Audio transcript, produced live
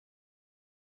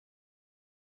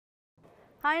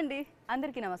Hi అండి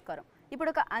అందరికీ నమస్కారం. ఇప్పుడు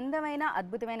ఒక అందమైన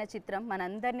అద్భుతమైన చిత్రం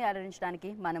మనందరినీ అలరించడానికి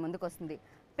మన ముందుకు వస్తుంది.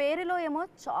 పేరులో ఏమో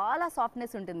చాలా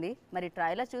సాఫ్ట్నెస్ ఉంటుంది, మరి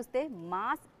ట్రైలర్ చూస్తే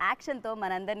మాస్ యాక్షన్తో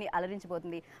మనందరినీ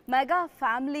అలరించిపోతుంది. మెగా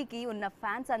ఫ్యామిలీకి ఉన్న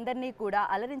ఫ్యాన్స్ అందరినీ కూడా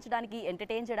అలరించడానికి,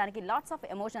 ఎంటర్టైన్ చేయడానికి లాట్స్ ఆఫ్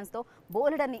ఎమోషన్స్తో,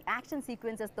 బోలెడన్ని యాక్షన్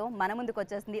సీక్వెన్సెస్తో మన ముందుకు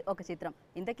వచ్చేస్తుంది ఒక చిత్రం.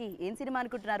 ఇంతకీ ఏం సినిమా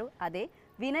అనుకుంటున్నారు? అదే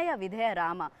వినయ విధేయ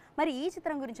రామ. మరి ఈ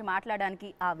చిత్రం గురించి మాట్లాడడానికి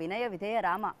ఆ వినయ విధేయ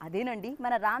రామ అదేనండి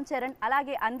మన రామ్ చరణ్,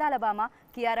 అలాగే అందాల బామ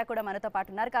కియారా కూడా మనతో పాటు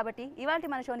ఉన్నారు. కాబట్టి ఇవాళ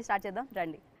మన షోని స్టార్ట్ చేద్దాం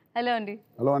రండి. హలో అండి.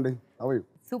 హలో అండి, how are you?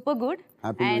 Super good.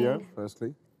 Happy new year firstly.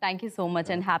 Thank you so much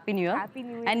and happy new year.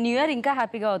 And new year ఇంకా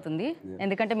హ్యాపీగా అవుతుంది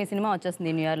ఎందుకంటే మీ సినిమా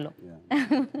వచ్చేస్తుంది న్యూ ఇయర్లో.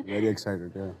 Very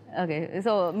excited. ఓకే,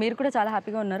 సో మీరు కూడా చాలా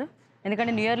హ్యాపీగా ఉన్నారు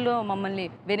ఎందుకంటే న్యూ ఇయర్లో మమ్మల్ని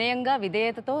వినయంగా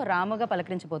విధేయతతో రామగా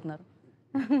పలకరించబోతున్నారు.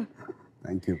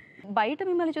 Thank you. బయట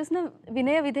మిమ్మల్ని చూసిన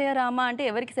వినయ విధేయ రామ అంటే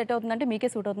ఎవరికి సెట్ అవుతుందంటే మీకే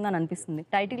సూట్ అవుతుంది అని అనిపిస్తుంది.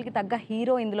 టైటిల్కి తగ్గ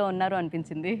హీరో ఇందులో ఉన్నారు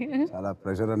అనిపించింది. చాలా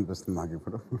ప్రెషర్ అనిపిస్తుంది నాకు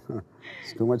ఇప్పుడు.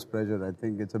 It's too much pressure. I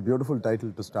think it's a beautiful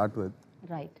title to start with.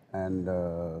 Right. And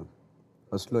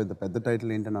ఫస్ట్లో ఇంత పెద్ద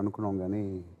టైటిల్ ఏంటని అనుకున్నాం, కానీ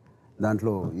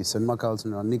దాంట్లో ఈ సినిమా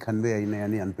కావాల్సిన అన్నీ కన్వే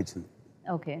అయినాయని అనిపించింది.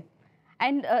 ఓకే.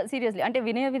 అండ్ సీరియస్లీ అంటే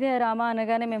వినయ విధేయ రామ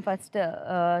అనగానే మేము ఫస్ట్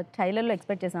ట్రైలర్లో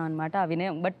ఎక్స్పెక్ట్ చేసాం అనమాట ఆ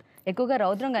వినయం, బట్ ఎక్కువగా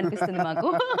రౌద్రం కనిపిస్తుంది మాకు.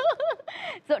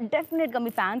 సో డెఫినెట్గా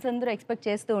మీ ఫ్యాన్స్ అందరూ ఎక్స్పెక్ట్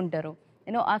చేస్తూ ఉంటారు.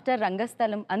 యూనో ఆఫ్టర్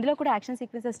రంగస్థలం అందులో కూడా యాక్షన్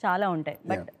సీక్వెన్సెస్ చాలా ఉంటాయి,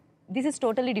 but this is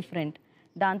totally different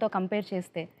దాంతో కంపేర్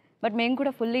చేస్తే. బట్ మేము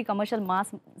కూడా fully commercial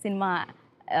mass cinema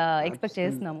expect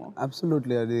చేస్తున్నాము.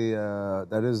 అబ్సల్యూట్లీ. అది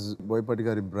దట్ ఈస్ బోయపాటి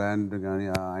గారి బ్రాండ్ కానీ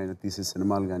ఆయన తీసే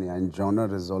సినిమాలు కానీ ఆయన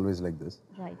genre is always like this.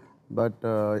 Right. But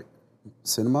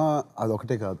cinema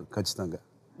అదొకటే కాదు, ఖచ్చితంగా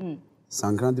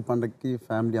సంక్రాంతి పండగకి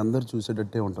ఫ్యామిలీ అందరు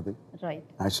చూసేటట్టే ఉంటుంది.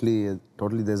 Actually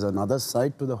totally there is another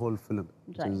side to the whole film,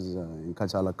 ఇంకా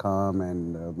చాలా కామ్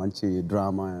అండ్ మంచి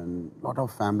drama and lot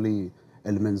of family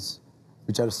elements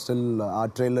which are still ఆ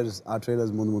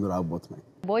ట్రైలర్స్ ముందు రాబోతున్నాయి.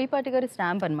 బోయపాటి గారి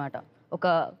స్టాంప్ అనమాట. ఒక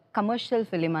కమర్షియల్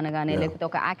ఫిలిం అనగానే లేకపోతే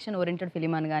ఒక యాక్షన్ ఓరియంటెడ్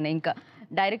ఫిలిం అనగానే ఇంకా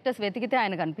డైరెక్టర్స్ వెతికితే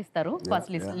ఆయన కనిపిస్తారు,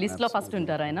 ఫస్ట్ లిస్ట్లో ఫస్ట్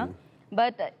ఉంటారు ఆయన.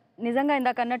 బట్ నిజంగా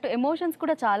ఇందాక అన్నట్టు ఎమోషన్స్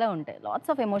కూడా చాలా ఉంటాయి, లాట్స్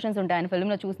ఆఫ్ ఎమోషన్స్ ఉంటాయి ఆయన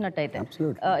ఫిల్మ్లో చూసినట్టయితే.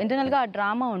 ఇంటర్నల్గా ఆ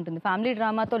డ్రామా ఉంటుంది, ఫ్యామిలీ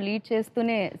డ్రామాతో లీడ్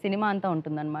చేస్తూనే సినిమా అంతా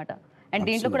ఉంటుంది అనమాట. అండ్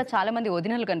దీంట్లో కూడా చాలా మంది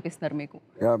వదినలు కనిపిస్తున్నారు మీకు.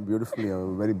 Beautiful,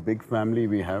 very big family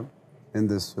we have in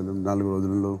this film. 4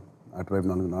 వదినలు, అటువైపు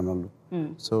 4 నాన్నలు.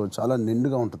 సో చాలా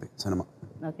నిండుగా ఉంటుంది సినిమా.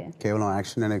 కేవలం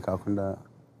యాక్షన్ అనే కాకుండా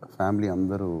ఫ్యామిలీ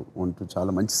అందరూ ఉంటూ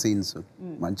చాలా మంచి సీన్స్,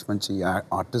 మంచి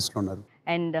ఆర్టిస్టులు ఉన్నారు.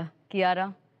 అండ్ కియారా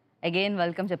అగైన్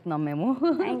వెల్కమ్ చెప్తున్నాం మేము.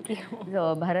 సో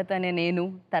భరత్ అనే నేను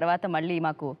తర్వాత మళ్ళీ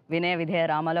మాకు వినయ విధేయ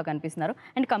రామాలో కనిపిస్తున్నారు.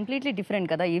 అండ్ కంప్లీట్లీ డిఫరెంట్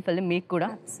కదా ఈ ఫిల్మ్ మీకు కూడా.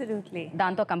 Absolutely.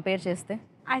 దాంతో కంపేర్ చేస్తే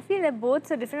I feel they're both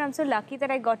so different. I'm so lucky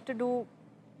that I got to do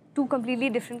 2 completely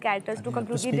different characters, 2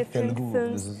 completely different Telugu.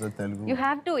 films. This is a Telugu. You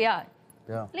have to, yeah.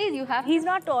 Please, you have. He's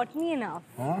not taught me enough.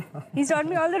 He's taught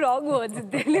me all the wrong words in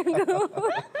Telugu.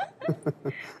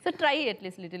 So try at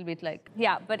least little bit like.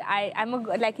 Yeah, but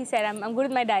like he said, I'm good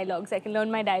with my dialogues. I can learn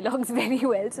my dialogues very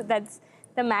well. So that's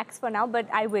the max for now. But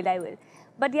I will.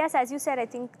 But yes, as you said, I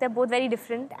think they're both very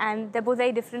different, and they're both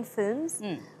very different films.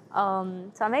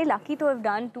 So I'm very lucky to have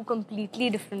done 2 completely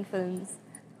different films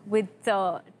with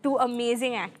 2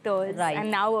 amazing actors, and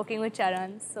now working with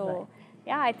Charan. So.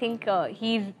 Yeah, I think he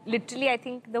literally, I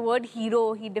think the word hero,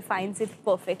 he defines it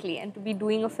perfectly. And to be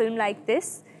doing a film like this,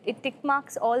 it tick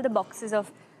marks all the boxes of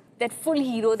that full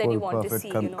hero that you want to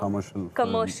see. You know,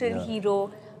 commercial hero.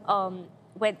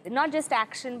 With not just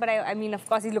action, but I mean, of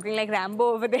course, he's looking like Rambo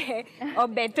over there, or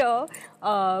better.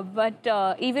 But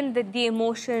even the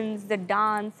emotions, the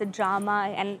dance, the drama,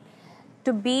 and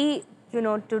to be, you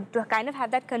know, to kind of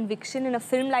have that conviction in a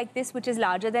film like this, which is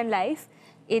larger than life.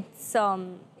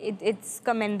 It's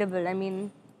commendable. I mean,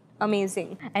 amazing.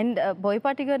 And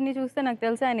Boyapati గారిని చూస్తే నాకు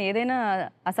తెలుసు ఆయన ఏదైనా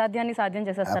అసాధ్యాన్ని సాధ్యం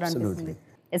చేసేస్తారు అనిపిస్తుంది.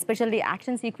 Especially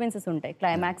action sequences ఉంటాయి,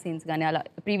 క్లైమాక్స్ సీన్స్ కానీ అలా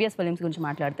ప్రీవియస్ ఫిల్మ్స్ గురించి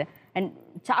మాట్లాడితే అండ్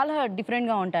చాలా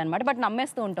డిఫరెంట్గా ఉంటాయి అనమాట. బట్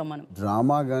నమ్మేస్తూ ఉంటాం మనం.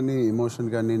 డ్రామా కానీ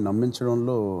ఎమోషన్ కానీ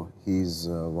నమ్మించడంలో he's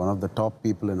one of the top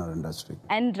people in our industry.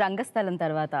 And రంగస్థలం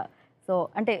తర్వాత సో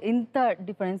అంటే ఇంత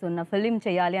డిఫరెన్స్ ఉన్న ఫిల్మ్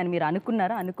చేయాలి అని మీరు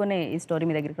అనుకున్నారా? అనుకునే ఈ స్టోరీ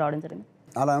మీ దగ్గరికి రావడం జరిగింది?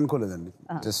 అలా అనుకోలేదండి.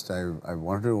 Just I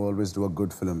wanted to always do a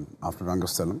good film after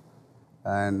Rangasthalam.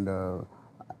 And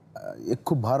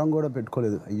ఎక్కువ భారం కూడా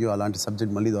పెట్టుకోలేదు, అయ్యో అలాంటి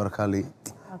సబ్జెక్ట్ మళ్ళీ దొరకాలి.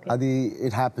 అది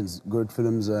it happens, good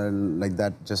films like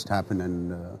that just happen.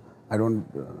 And I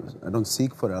don't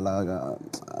seek for అలాగా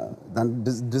దాన్ని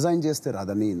డిజైన్ చేస్తే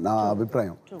రాదని నా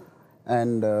అభిప్రాయం.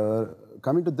 And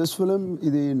coming to this film,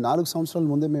 ఇది 4 సంవత్సరాల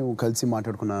ముందే మేము కలిసి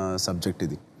మాట్లాడుకున్న సబ్జెక్ట్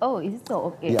ఇది.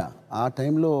 యా, ఆ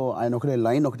టైంలో ఆయన ఒకటే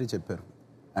లైన్ ఒకటే చెప్పారు,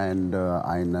 అండ్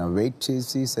ఆయన వెయిట్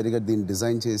చేసి సరిగా దీన్ని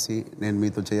డిజైన్ చేసి నేను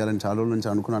మీతో చేయాలని చాలా రోజుల నుంచి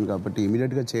అనుకున్నాను కాబట్టి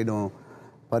ఇమీడియట్గా చేయడం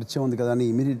పరిచయం ఉంది కదా అని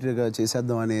ఇమీడియట్గా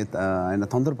చేసేద్దాం అని ఆయన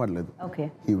తొందరపడలేదు.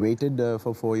 He waited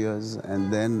for 4 years and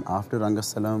then after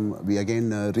Rangasthalam we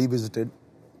again revisited.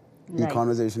 ఈ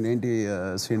కాన్వర్జేషన్ ఏంటి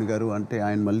శ్రీను గారు అంటే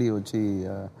ఆయన మళ్ళీ వచ్చి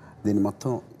దీన్ని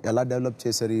మొత్తం ఎలా డెవలప్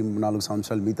చేశారు ఈ 4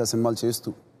 సంవత్సరాలు మిగతా సినిమాలు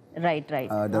చేస్తూ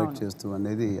డైరెక్ట్ చేస్తూ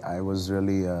అనేది I was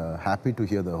really happy to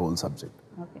hear the whole subject.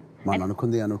 మనం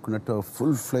అనుకున్నట్టు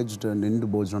ఫుల్ ఫ్లెడ్జ్డ్ నిండు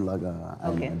భోజనం లాగా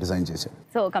డిజైన్ చేశారు.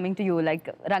 So coming to you, like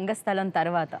రంగస్థలం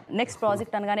తర్వాత నెక్స్ట్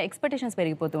ప్రాజెక్ట్ అనగానే ఎక్స్పెక్టేషన్స్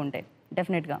పెరిగిపోతూ ఉంటాయి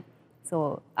డెఫినెట్గా. సో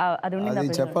అది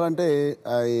చెప్పాలంటే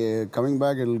coming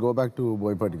back it will go back to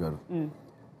Boyapati గారు.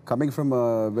 Coming from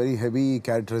very heavy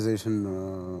characterisation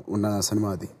ఉన్న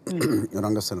సినిమా అది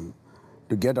రంగస్థలం.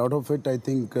 To get out of it, I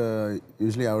think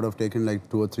usually I would have taken like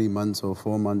 2 or 3 months or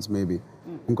 4 months maybe.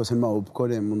 ఇంకో cinema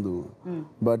ఒప్పుకోలే ముందు.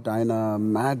 But ఆయన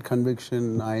mad conviction,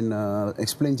 ఆయన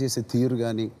explain చేసే తీరు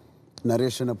కానీ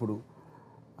నరేషన్ అప్పుడు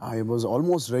I was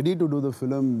almost ready to do the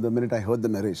film the minute I heard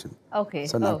the narration.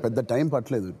 So నాకు పెద్ద టైం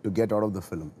పట్టలేదు to get out of the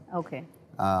film.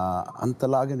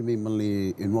 అంతలాగా మిమ్మల్ని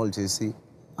ఇన్వాల్వ్ చేసి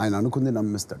ఆయన అనుకుంది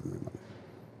నమ్మిస్తాడు మిమ్మల్ని.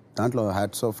 దాంట్లో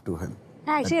hats off to him.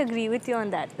 I actually agree with you on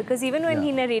that because even when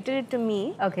he narrated it to me,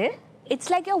 it's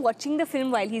like you're watching the film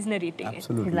while he's narrating it.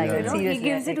 Absolutely. Like, You know, he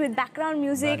gives it with background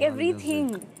music, everything.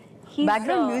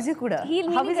 Background music kuda.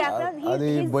 How is background?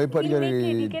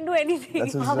 He can do anything.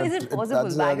 How is it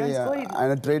possible? Background score.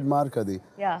 ఆయన trade mark అది.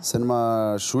 Cinema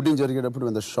shooting జరిగేటప్పుడు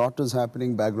when the shot is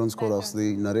happening background score వస్తుంది,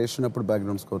 narration అప్పుడు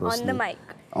background score వస్తుంది. On the mic.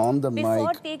 On the mic.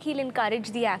 Before take, he'll encourage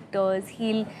the actors.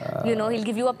 He'll, he'll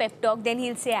give you a pep talk. Then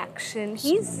he'll say action.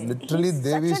 He's literally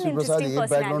Devi such an Prasad interesting A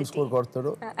background score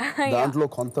కొడతాడో దాంట్లో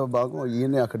కొంత భాగం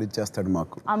ఈయనే అక్కడ ఇచ్చేస్తాడు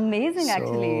మాకు. Amazing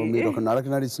actually. మీరు ఒక నడక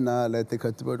నడిచినా లేకపోతే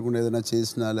కత్తి పట్టుకుని ఏదైనా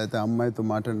చేసినా లేకపోతే అమ్మాయితో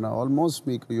మాట్లాడినా ఆల్మోస్ట్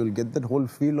మీకు you will get that whole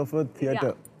feel of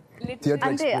theatre.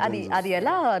 అంటే అది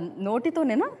ఎలా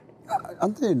నోటితోనేనా?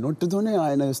 అంతే, నోటితోనే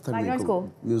ఆయన ఇస్తాడు,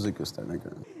 మ్యూజిక్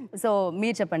ఇస్తాడు. సో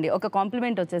మీరు చెప్పండి, ఒక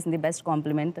కాంప్లిమెంట్ వచ్చేసింది, బెస్ట్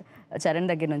కాంప్లిమెంట్ చరణ్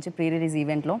దగ్గర నుంచి ప్రీ రిలీజ్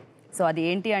ఈవెంట్లో. సో అది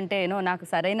ఏంటి అంటే నాకు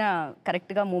సరైన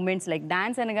కరెక్ట్గా మూమెంట్స్ లైక్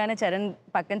డాన్స్ అనగానే చరణ్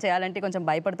పక్కన చేయాలంటే కొంచెం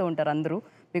భయపడుతూ ఉంటారు అందరూ,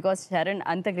 బికాస్ చరణ్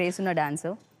అంత గ్రేస్ ఉన్న డాన్స్.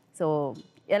 సో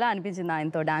ఎలా అనిపించింది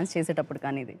ఆయనతో డాన్స్ చేసేటప్పుడు?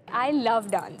 కానీ ఇది I love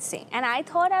dancing and I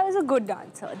thought I was a good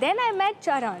dancer. Then I met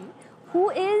Charan, who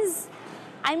is,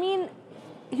 I mean,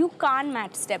 you can't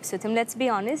match steps with him, let's be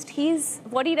honest.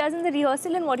 What he does in the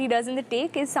rehearsal and what he does in the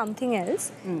take is something else.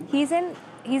 He's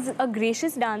a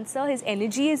gracious dancer. His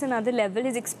energy is another level.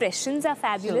 His expressions are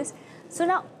fabulous. So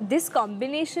now this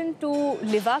combination to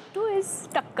live up to is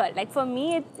takkar. Like for me,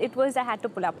 it was I had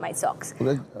to pull up my socks.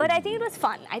 But I think it was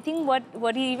fun. I think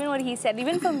what he said,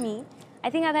 even for me,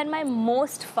 I think I've had my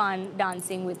most fun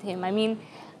dancing with him. I mean,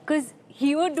 because he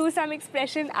would do some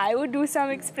expression, I would do some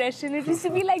expression. It used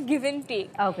to be like give and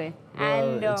take. Okay.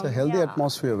 And it's a healthy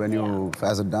atmosphere when you,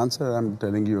 as a dancer, I'm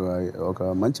telling you, oka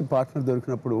manchi partner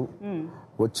dorkinappudu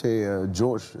వచ్చే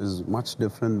జోష్ is much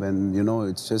different when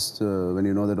it's just when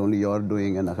you know that only you're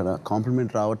doing and అక్కడ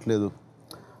complement రావట్లేదు,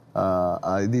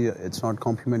 ఇది it's not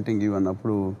complimenting you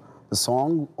అన్నప్పుడు the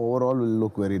song overall will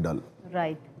look very dull.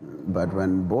 Right. But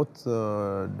when both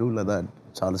do like that,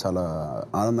 చాలా చాలా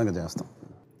ఆనందంగా చేస్తాం.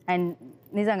 And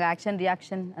నిజంగా action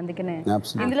reaction, అందుకనే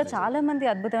ఇందులో చాలా మంది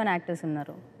అద్భుతమైన యాక్టర్స్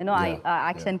ఉన్నారు.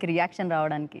 యాక్షన్ కి రియాక్షన్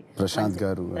రావడానికి ప్రశాంత్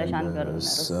గారు,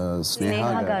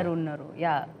 స్నేహ గారు ఉన్నారు.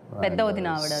 యా, పెద్ద వదిన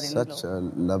ఆవిడ. Such a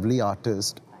lovely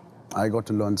artist. I got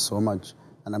to learn so much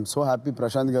and I'm so happy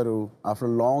Prashant garu after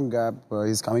a long gap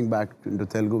he's coming back into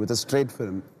Telugu with a straight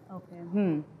film. Okay.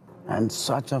 And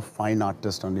such a fine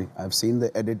artist only. I've seen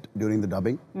the edit during the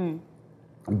dubbing.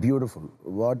 Beautiful.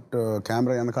 What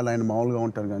camera వెనకాల ఆయన మామూలుగా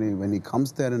ఉంటారు కానీ when he comes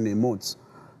there and emotes,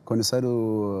 కొన్నిసార్లు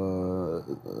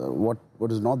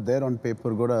what is not there on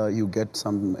paper కూడా you get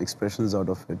some expressions out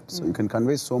of it. So you can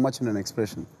convey so much in an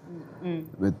expression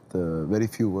with very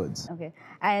few words. Okay.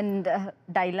 And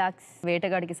dialogues,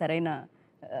 వేటగాడికి సరైన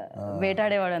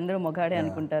వేటాడేవాడు అందరూ మొగాడే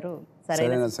అనుకుంటారు,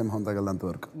 సరైన సింహం తగలంత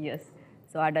వరకు. Yes.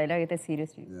 So ఆ dialogue అయితే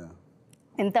seriously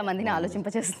ఎంతమందిని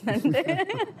ఆలోచింపచేస్తుందంటే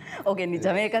ఓకే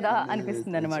నిజమే కదా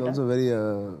అనిపిస్తుంది అనమాట. వెరీ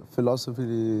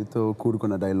ఫిలాసఫీతో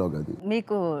కూడుకున్న డైలాగ్ అది.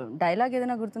 మీకు డైలాగ్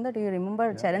ఏదైనా గుర్తుందా? Do you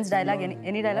remember Charan's dialogue?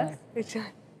 Any dialogue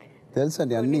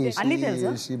తెలుసండి, అన్ని తెలుసు.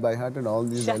 She by hearted all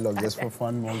these dialogues just for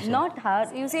fun also. Not her.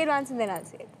 You say it once and then I'll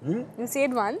say it. You say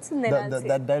it once and then I'll say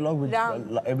it. That dialogue which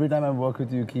every time I work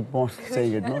with you keep on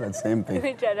saying it, no? That same thing.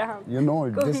 You know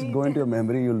it. Just go into your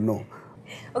memory, you'll know.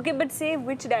 Okay, but say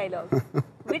which dialogue?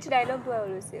 Which dialogue do I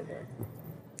always say that?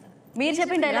 మీరు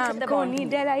చెప్పిన dialogue చెప్తే బాగుంది.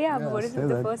 Dela, yeah, what is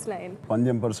the first line?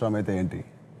 పంజం Parashuram అయితే ఏంటి?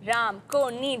 రామ్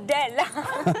కోని డెలా.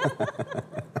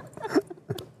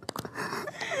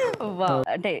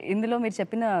 అంటే ఇందులో మీరు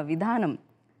చెప్పిన విధానం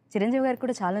చిరంజీవి గారికి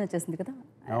కూడా చాలా నచ్చేసింది కదా.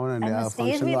 అవునండి, ఆ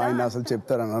ఫంక్షన్లో ఆయన అసలు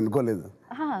చెప్తారని అనుకోలేదు,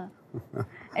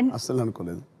 అసలు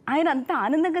అనుకోలేదు. ఆయన అంత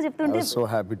ఆనందంగా చెప్తుంటే so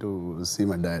happy to see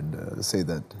my dad say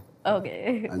that. Okay,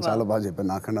 ఆయన చాలా బాగా చెప్పారు,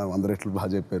 నాకన్నా 100 రెట్లు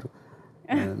బాగా చెప్పారు.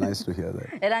 Nice to hear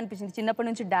that. ఎలా అనిపించింది? చిన్నప్పటి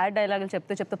నుంచి డాడ్ డైలాగులు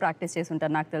చెప్తూ ప్రాక్టీస్ చేసి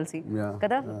ఉంటారు నాకు తెలిసి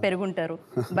కదా, పెరుగుంటారు.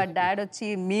 బట్ డాడ్ వచ్చి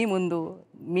మీ ముందు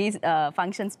మీ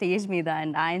ఫంక్షన్ స్టేజ్ మీద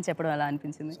అండ్ ఆయన చెప్పడం ఎలా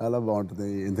అనిపించింది? చాలా బాగుంటుంది.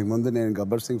 ఇంతకుముందు నేను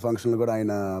గబ్బర్ సింగ్ ఫంక్షన్లో కూడా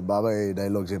ఆయన బాబాయ్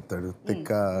డైలాగ్ చెప్తాడు,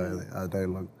 తిక్క ఆ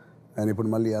డైలాగ్. ఆయన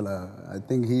ఇప్పుడు మళ్ళీ అలా I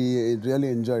think he really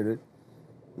enjoyed it.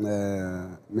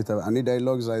 మిగతా అన్ని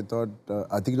డైలాగ్స్ ఐ థాట్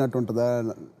అతికినట్టు ఉంటుందా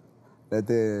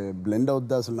లేకపోతే బ్లెండ్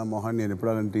అవుద్దా అసలు నా మొహాన్ని, నేను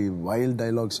ఎప్పుడు అలాంటి వైల్డ్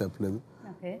డైలాగ్స్ చెప్పలేదు.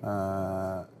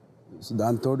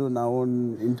 దాంతో నా ఓన్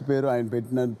ఇంటి పేరు ఆయన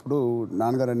పెట్టినప్పుడు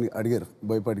నాన్నగారు అడిగారు,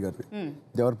 బోయపాటి గారిని,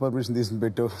 ఎవరి పర్మిషన్ తీసుకుని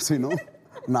పెట్టావు సీను,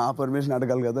 నా పర్మిషన్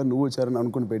అడగాలి కదా, నువ్వు చరణ్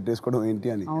అనుకుని పెట్టేసుకోవడం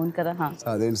ఏంటి అని.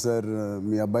 అదేంటి సార్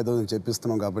మీ అబ్బాయితో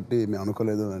చెప్పిస్తున్నాం కాబట్టి మేము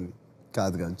అనుకోలేదు అని.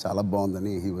 కాదు చాలా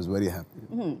బాగుందని he was very happy.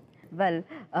 Well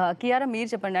Kiara మీరు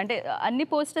చెప్పండి, అంటే అన్ని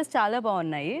పోస్టర్స్ చాలా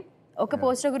బాగున్నాయి, ఒక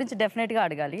పోస్టర్ గురించి డెఫినెట్గా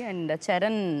అడగాలి. అండ్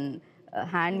చరణ్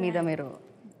హ్యాండ్ మీద మీరు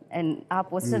అండ్ ఆ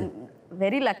పోస్టర్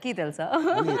వెరీ లక్కీ తెలుసా,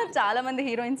 చాలా మంది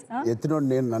హీరోయిన్స్ ఎత్తినోడు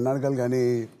నేను నన్ను అడగాలి కానీ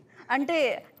అంటే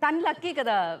తను లక్కీ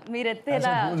కదా మీరు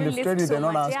ఎత్తేలా.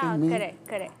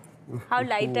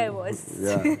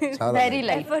 వెరీ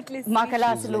లైట్ మాకు అలా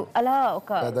అసలు అలా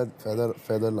ఒక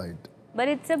feather light. But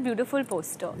it's a beautiful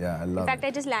poster. Yeah, I love it. In fact,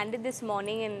 I just landed this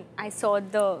morning and I saw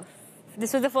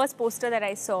this was the first poster that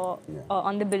I saw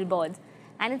on the billboards.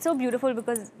 And it's so beautiful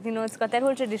because, you know, it's got that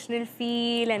whole traditional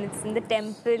feel and it's in the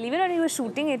temple. Even when he was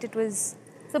shooting it, it was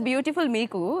so beautiful.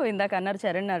 మీకు ఇందాక అన్నారు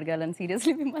చరణ్ అడగాలని,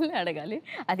 seriously మిమ్మల్ని అడగాలి,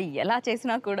 అది ఎలా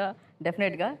చేసినా కూడా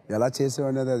డెఫినెట్గా ఎలా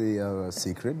చేసేవాడినది అది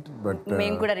సీక్రెట్, బట్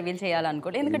మేము కూడా రివీల్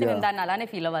చేయాలనుకోండి ఎందుకంటే మేము దాన్ని అలానే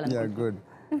ఫీల్ అవ్వాలి. Good.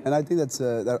 And I think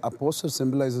that a poster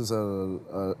symbolizes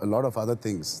a lot of other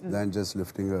things than just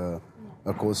lifting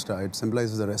a co-star. It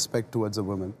symbolizes a respect towards a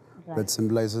woman. Right. That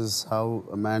symbolizes how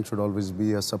a man should always be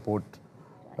a support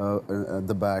at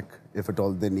the back if at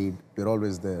all they need. We're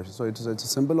always there. So it's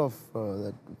a symbol of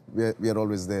that we are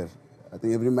always there. I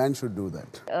think every man should do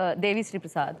that. Devi Sri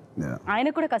Prasad ఆయన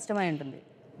కూడా కష్టమై ఉంటుంది.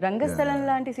 రంగస్థలం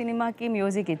లాంటి సినిమాకి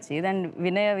music ఇచ్చి దాని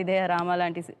వినయ విధేయ రామ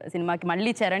లాంటి సినిమాకి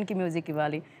మళ్ళీ చరణ్కి మ్యూజిక్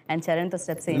ఇవ్వాలి అండ్ చరణ్తో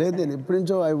స్టెప్స్ లేదు. నేను ఇప్పటి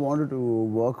నుంచో I wanted to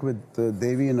work with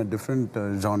Devi in a different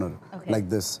genre like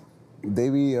this.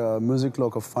 దేవి మ్యూజిక్లో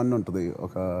ఒక ఫన్ ఉంటుంది,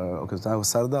 ఒక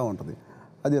సరదా ఉంటుంది.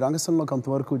 అది రంగస్థలంలో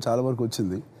కొంతవరకు చాలా వరకు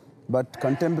వచ్చింది. బట్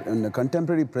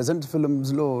కంటెంపరీ ప్రెజెంట్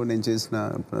ఫిల్మ్స్లో నేను చేసిన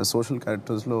సోషల్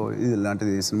క్యారెక్టర్స్లో ఇది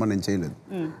ఇలాంటిది సినిమా నేను చేయలేదు.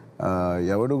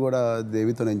 ఎవడు కూడా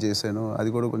దేవితో నేను చేశాను, అది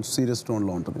కూడా కొంచెం సీరియస్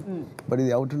టోన్లో ఉంటుంది. బట్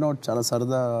ఇది అవుట్ అండ్ అవుట్ చాలా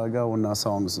సరదాగా ఉన్న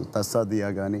సాంగ్స్, తస్సాదియా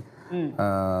కానీ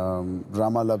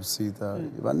రామా లవ్ సీత,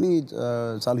 ఇవన్నీ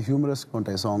చాలా హ్యూమరస్గా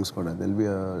ఉంటాయి సాంగ్స్ కూడా. Dil be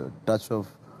a touch of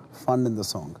fun in the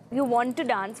song. You want to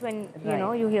dance when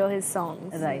you hear his songs.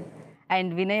 Right. And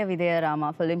Vinaya Vidheya Rama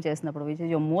film చేసినప్పుడు which is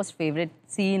your most favorite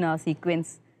scene or sequence,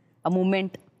 a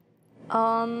moment?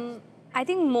 I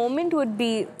think moment would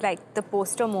be like the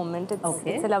poster moment.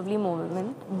 It's a lovely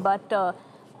moment. But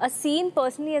a scene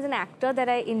personally as an actor that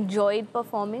I enjoyed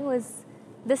performing was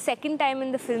the second time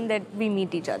in the film that we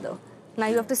meet each other. Now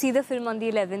you have to see the film on the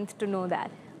 11th to know that.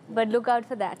 But look out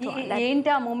for that one.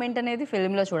 ఏంటి ఆ moment అనేది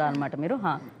ఫిల్మ్లో చూడాలన్నమాట మీరు.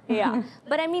 Yeah.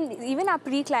 But I mean, even our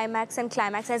pre-climax and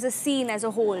climax as a scene as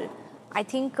a whole, I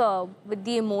think with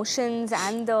the emotions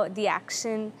and the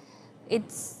action,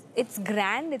 it's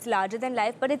grand, it's larger than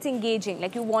life, but it's engaging.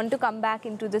 Like you want to come back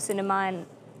into the cinema and,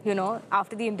 you know,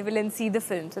 after the interval and see the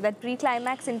film. So that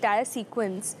pre-climax entire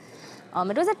sequence,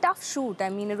 it was a tough shoot.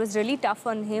 I mean, it was really tough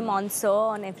on him, on Sir,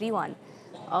 on everyone.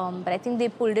 But I think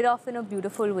they pulled it off in a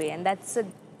beautiful way, and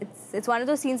it's one of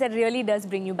those scenes that really does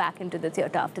bring you back into the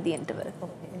theatre after the interval.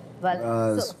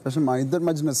 Special మా ఇద్దరి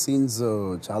మధ్యన scenes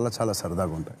చాలా చాలా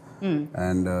సరదాగా ఉంటాయి.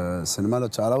 And సినిమాలో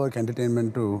చాలా వరకు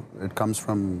ఎంటర్టైన్మెంట్ ఇట్ కమ్స్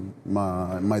ఫ్రమ్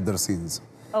మా ఇద్దరు సీన్స్.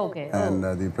 అండ్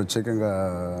అది ప్రత్యేకంగా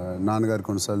నాన్నగారు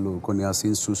కొన్నిసార్లు కొన్ని ఆ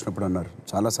సీన్స్ చూసినప్పుడు అన్నారు,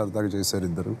 చాలా సరదాగా చేశారు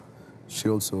ఇద్దరు. She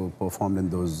also performed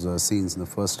in those scenes in the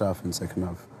first half and second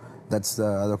half.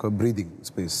 అదొక బ్రీదింగ్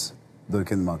స్పేస్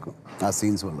దొరికింది మాకు ఆ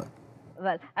సీన్స్ వల్ల.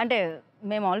 అంటే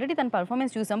మేము ఆల్రెడీ తన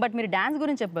పర్ఫార్మెన్స్ చూసాం, బట్ మీరు డాన్స్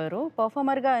గురించి చెప్పారు.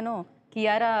 పర్ఫార్మర్గా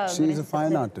Kiara she is a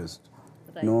fine artist.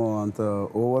 No అంత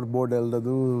ఓవర్ బోర్డ్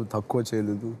వెళ్ళదు, తక్కువ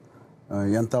చేయలేదు.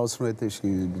 ఎంత అవసరం అయితే she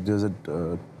does it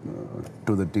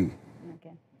to the tea.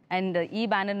 And ఈ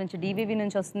బ్యానర్ నుంచి డివివి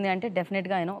నుంచి వస్తుంది అంటే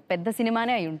డెఫినెట్గా పెద్ద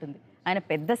సినిమానే అయి ఉంటుంది. ఆయన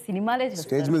పెద్ద సినిమాలే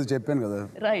స్టేజ్ మీద చెప్పాను కదా.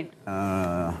 రైట్.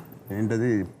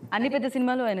 ఏంటది అన్ని పెద్ద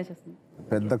సినిమాలు ఆయన చేస్తుంది.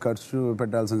 పెద్ద ఖర్చు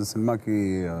పెట్టాల్సిన సినిమాకి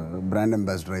బ్రాండ్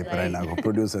అంబాసిడర్ అయిపోయారు ఆయన ఒక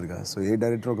ప్రొడ్యూసర్గా. సో ఏ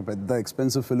డైరెక్టర్ ఒక పెద్ద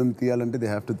ఎక్స్పెన్సివ్ ఫిల్మ్ తీయాలంటే they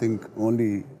have to think only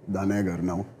Danayya గారు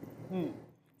నౌ.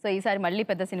 సో ఈసారి మళ్ళీ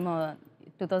పెద్ద సినిమా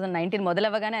 2019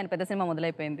 మొదలవ్వగానే ఆయన పెద్ద సినిమా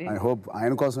మొదలైపోయింది. ఐ హోప్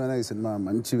ఆయన కోసమైనా ఈ సినిమా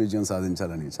మంచి విజయం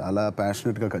సాధించాలని చాలా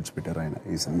ప్యాషనెట్గా ఖర్చు పెట్టారు ఆయన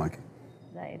ఈ సినిమాకి.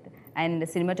 రైట్. అండ్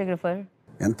సినిమాటోగ్రఫర్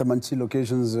ఎంత మంచి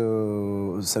లొకేషన్స్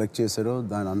సెలెక్ట్ చేశారో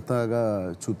దాని అంతగా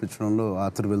చూపించడంలో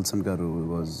ఆర్థర్ విల్సన్ గారు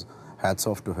was hats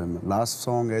off to him. Last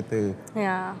song అయితే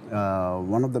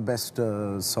one of the best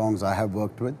songs I have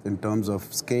worked with in terms of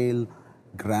scale,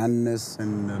 grandness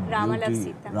and beauty.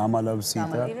 Rama Loves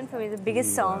Sita. Even for me, the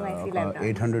biggest song I feel I've done.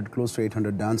 800, close to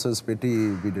 800 dancers petti,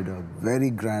 we did a very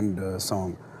grand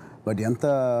song. But ఎంత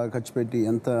ఖర్చు పెట్టి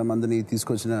ఎంత మందిని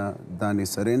తీసుకొచ్చినా దాన్ని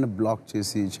సరైన black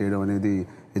చేసి చేయడం అనేది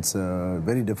ఇట్స్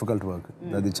వెరీ డిఫికల్ట్ వర్క్.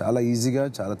 అది చాలా ఈజీగా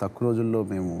చాలా తక్కువ రోజుల్లో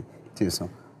మేము చేసాం.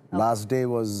 Last day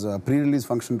was pre release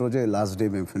function రోజే లాస్ట్ డే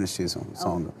మేము ఫినిష్ చేసాం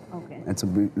song. It's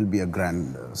will be a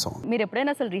grand song. మీరు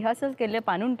ఎప్పుడైనా అసలు రిహార్సల్స్కి వెళ్ళే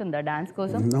పని ఉంటుందా డాన్స్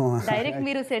కోసం? డైరెక్ట్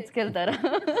మీరు సెట్స్కి వెళ్తారా?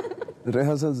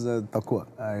 రిహార్సల్స్ తక్కువ.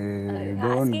 I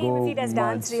don't go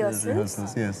dance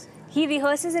rehearsals. Yes. He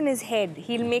rehearses in his head.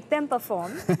 He'll make them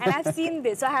perform. And I've seen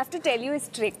this. So I have to tell you his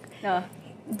trick.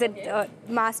 The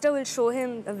master will show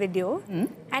him a video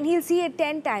and he'll see it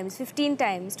 10 times, 15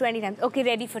 times, 20 times. Okay,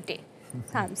 ready for take.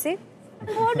 Say,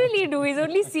 what will he do? He's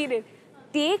only seen it.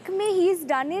 Take me, he's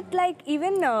done it like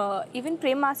even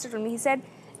Prem Master told me. He said,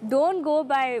 don't go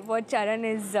by what Charan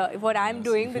is, what I'm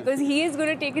doing, because he is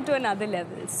going to take it to another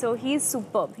level. So he's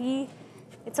superb.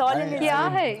 It's all in his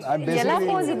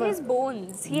in his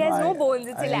bones. He has no bones.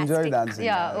 It's elastic. I enjoy dancing.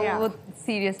 Yeah.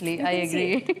 Seriously, I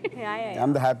agree.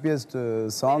 I'm the happiest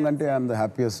song ante I'm the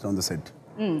happiest on the set.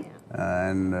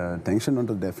 And tension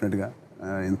ఉంటుంది డెఫినెట్గా.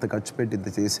 ఇంత ఖర్చు పెట్టి ఇంత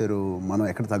చేశారు, మనం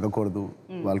ఎక్కడ తగ్గకూడదు,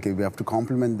 వాళ్ళకి we have to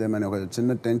complement them అనే ఒక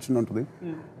చిన్న టెన్షన్ ఉంటుంది.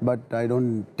 But I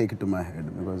don't take it to my head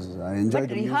because I enjoy.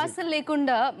 Rehearsal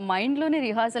లేకుండా మైండ్లోనే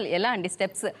రిహార్సల్ ఎలా అండి?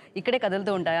 స్టెప్స్ ఇక్కడే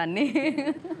కదులుతూ ఉంటాయి అన్నీ.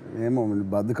 ఏమో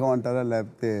బద్ధకం అంటారా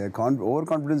లేకపోతే ఓవర్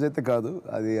కాన్ఫిడెన్స్ అయితే కాదు.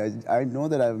 అది I know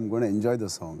that I'm gonna enjoy the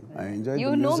song. I enjoy the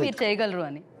music. మీరు చేయగలరు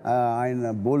అని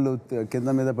ఆయన బోల్డ్ కింద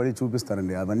మీద పడి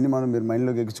చూపిస్తారండి. అవన్నీ మనం మీరు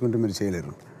మైండ్లోకి ఎక్కించుకుంటే మీరు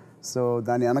చేయలేరు. సో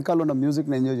దాని వెనకాల ఉన్న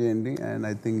మ్యూజిక్ని ఎంజాయ్ చేయండి. And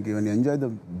I think even enjoy the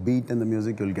beat and the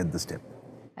music you will get the step.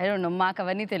 I don't know, మాకు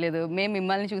అవన్నీ తెలియదు. మేము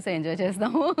మిమ్మల్ని చూసే ఎంజాయ్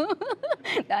చేస్తాము.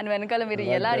 దాని వెనకాల మీరు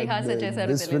ఎలా రిహార్సల్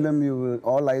చేశారు? This film you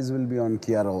all ice will be on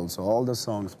Kiara also. All the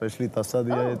songs especially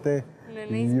తస్సాదియా అయితే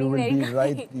you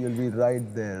will be right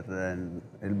there and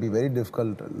it'll be very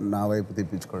difficult నా వైపు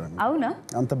తిప్పించుకోవడం. అవునా?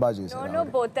 అంత బాగా చేశారు. No,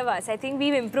 both of us. I think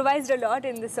we've improvised a lot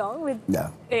in the song with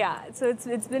so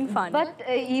it's been fun. But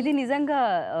ఇది నిజంగా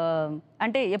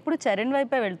అంటే ఎప్పుడు చరణ్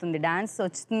వైపే వెళ్తుంది. డాన్స్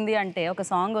వస్తుంది అంటే, ఒక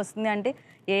సాంగ్ వస్తుంది అంటే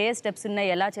ఏ స్టెప్స్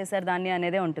ఉన్నాయి, ఎలా చేశారు దాన్ని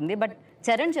అనేదే ఉంటుంది. బట్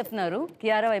చరణ్ చెప్తున్నారు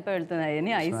కియారా వైపే వెళ్తున్నాయి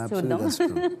అని. ఐస్ చూద్దాం.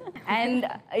 అండ్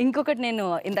ఇంకొకటి నేను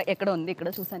ఎక్కడ ఉంది,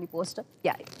 ఇక్కడ చూసాను ఈ పోస్టర్.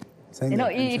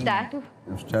 ఈ tattoo.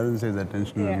 If Charan says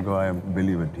attention will go, I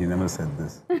believe it. He never said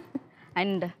this.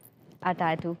 And ఆ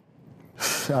టాటూ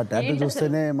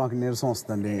చూస్తేనే మాకు నీరసం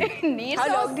వస్తుందండి. How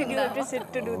long did you have to sit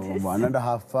to do this?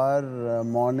 1.5 hour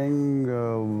morning,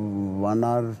 1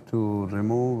 hour to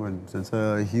remove. It's a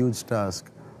huge task.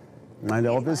 And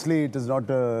obviously it is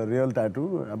not a real tattoo,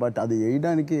 but అది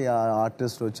వేయడానికి ఆ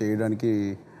artist వచ్చి వేయడానికి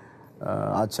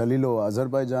ఆ చలిలో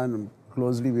Azerbaijan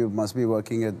closely we must be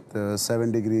working at 7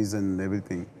 degrees and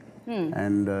everything.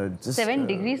 And just 7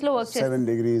 degrees lo work 7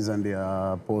 degrees and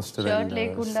poster and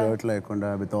shirt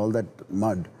lekunda with all that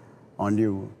mud on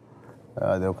you.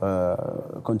 అది ఒక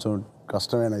కొంచెం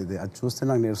కష్టమైన ఇది. అది చూస్తే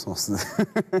నాకు నీరసం వస్తుంది.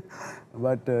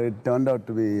 But it turned out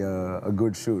to be a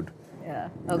good shoot.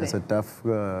 Okay. It's a tough,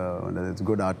 it's a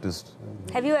good artist.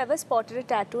 Have you ever spotted a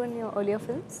tattoo in your earlier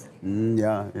films?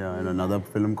 Yeah. In another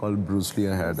film called Bruce Lee,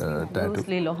 I had a tattoo. Bruce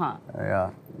Lee lo, Yeah.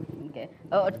 Okay.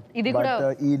 Idi kuda.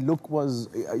 But he look was,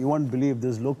 you won't believe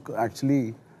this look. Actually,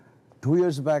 2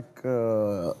 years back,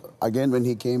 again when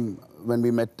he came, when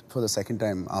we met for the second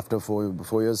time after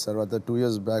 4 years, Sarvata, 2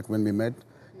 years back when we met,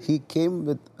 he came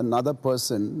with another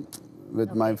person.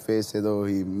 With my face, ఏదో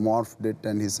he morphed it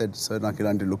and he said, sir, నాకు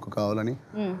ఇలాంటి look కావాలని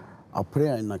అప్పుడే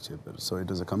ఆయన నాకు చెప్పారు. So it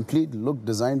is a complete look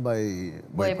designed by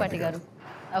Boyapati garu.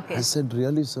 Okay. I said,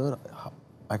 really, sir,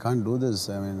 I can't do this.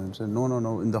 I mean, I said, no.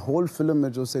 In the whole film,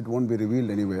 it won't be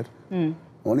revealed anywhere.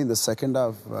 Only in the second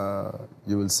half,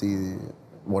 you will see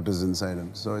what is inside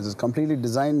him. So it is completely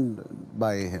designed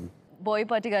by him.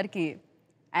 Boyapati gariki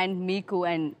and meeku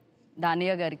and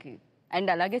Daniya gariki and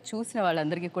అలాగే చూసిన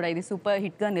వాళ్ళందరికీ కూడా ఇది super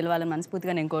హిట్గా నిలవాలని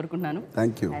మనస్ఫూర్తిగా నేను కోరుకుంటున్నాను.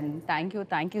 Thank you. And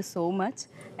thank you so much.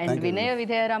 And Vinaya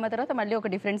Vidheya Rama తర్వాత మళ్ళీ ఒక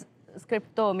డిఫరెంట్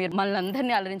స్క్రిప్ట్తో మీరు మనల్ని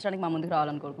అందరినీ అలరించడానికి మా ముందుకు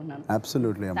రావాలని కోరుకుంటున్నాను.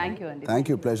 Absolutely. Thank you, Andy. Thank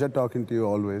you. Pleasure talking to you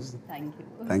always. Thank you.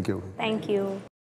 Thank you. Thank you.